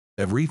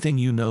Everything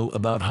you know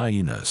about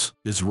hyenas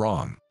is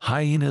wrong.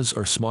 Hyenas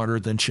are smarter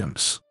than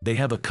chimps. They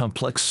have a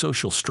complex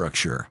social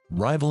structure,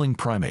 rivaling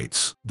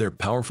primates. Their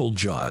powerful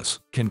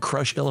jaws can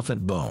crush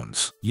elephant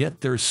bones.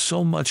 Yet there's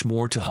so much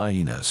more to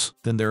hyenas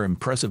than their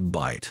impressive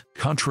bite.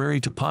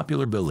 Contrary to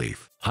popular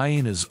belief,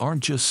 hyenas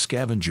aren't just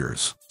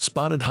scavengers.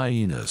 Spotted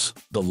hyenas,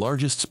 the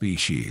largest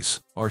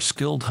species, are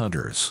skilled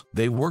hunters.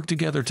 They work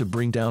together to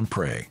bring down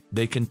prey.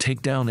 They can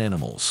take down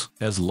animals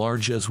as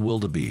large as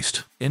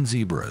wildebeest and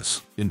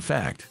zebras. In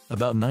fact,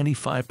 about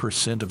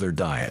 95% of their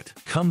diet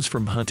comes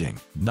from hunting,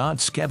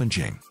 not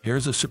scavenging.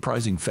 Here's a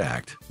surprising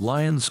fact.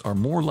 Lions are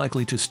more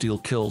likely to steal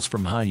kills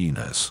from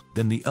hyenas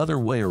than the other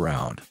way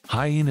around.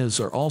 Hyenas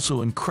are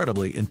also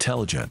incredibly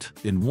intelligent.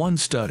 In one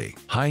study,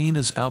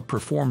 hyenas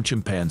outperformed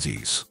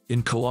chimpanzees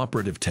in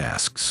cooperative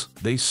tasks.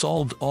 They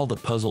solved all the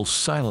puzzles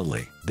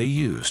silently. They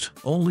used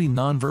only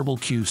nonverbal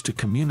cues to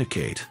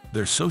communicate.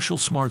 Their social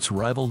smarts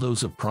rival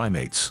those of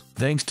primates,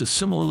 thanks to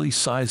similarly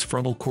sized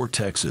frontal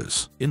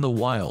cortexes. In the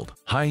wild,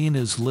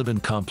 hyenas live in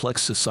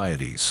complex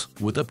societies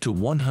with up to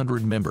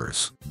 100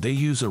 members. They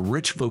use a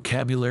rich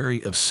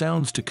vocabulary of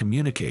sounds to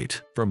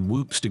communicate, from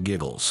whoops to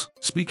giggles.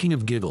 Speaking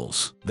of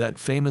giggles, that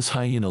famous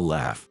hyena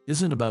laugh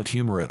isn't about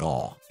humor at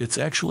all. It's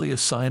actually a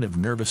sign of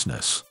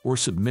nervousness or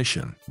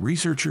submission.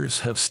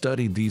 Researchers have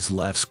studied these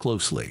laughs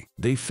closely.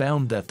 They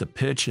found that the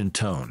pitch and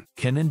tone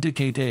can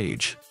indicate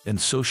age and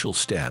social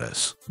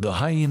status. The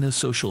hyena's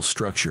social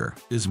structure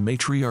is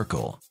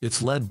matriarchal.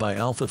 It's led by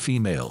alpha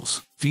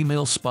females.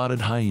 Female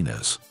spotted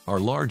hyenas are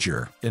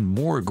larger and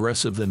more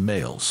aggressive than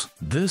males.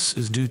 This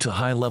is due to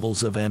high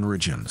levels of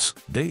androgens.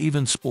 They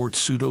even sport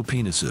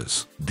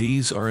pseudopenises.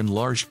 These are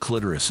enlarged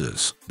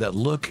clitorises that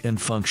look and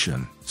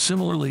function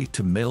similarly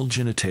to male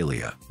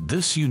genitalia.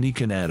 This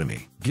unique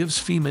anatomy gives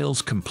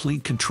females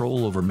complete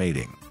control over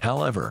mating.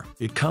 However,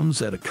 it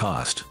comes at a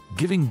cost.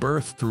 Giving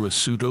birth through a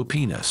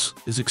pseudopenis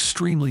is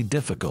extremely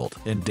difficult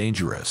and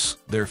dangerous.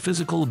 Their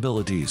physical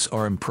abilities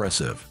are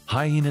impressive.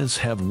 Hyenas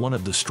have one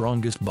of the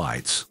strongest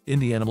bites in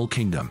the animal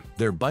kingdom.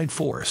 Their bite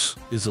force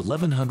is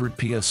 1100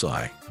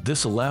 psi.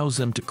 This allows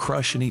them to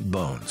crush and eat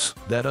bones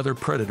that other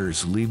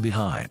predators leave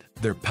behind.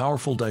 Their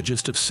powerful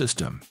digestive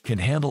system can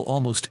handle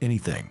almost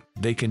anything.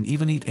 They can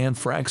even eat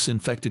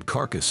anthrax-infected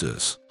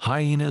carcasses.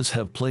 Hyenas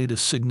have played a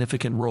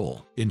significant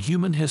role in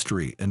human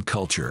history and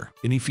culture.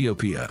 In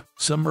Ethiopia,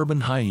 some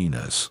urban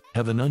hyenas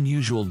have an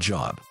unusual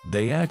job.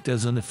 They act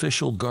as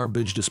unofficial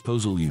garbage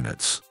disposal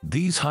units.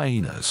 These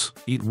hyenas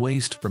eat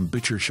waste from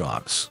butcher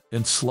shops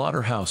and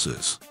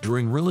slaughterhouses.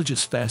 During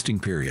religious fasting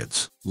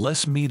periods,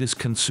 less meat is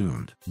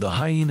consumed. The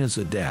hyenas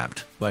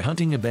adapt by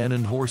hunting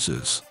abandoned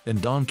horses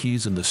and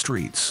donkeys in the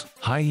streets.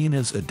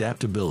 Hyenas'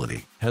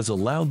 adaptability has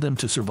allowed them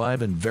to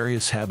survive in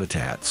various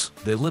habitats.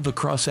 They live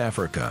across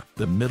Africa,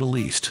 the Middle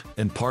East,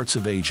 and parts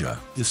of Asia.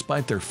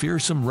 Despite their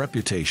fearsome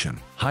reputation,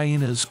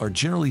 hyenas are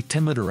generally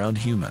timid around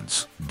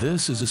humans.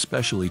 This is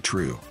especially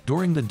true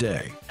during the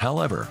day.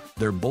 However,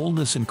 their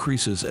boldness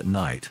increases at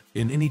night.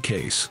 In any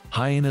case,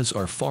 hyenas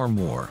are far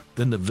more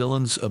than the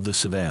villains of the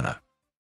savannah.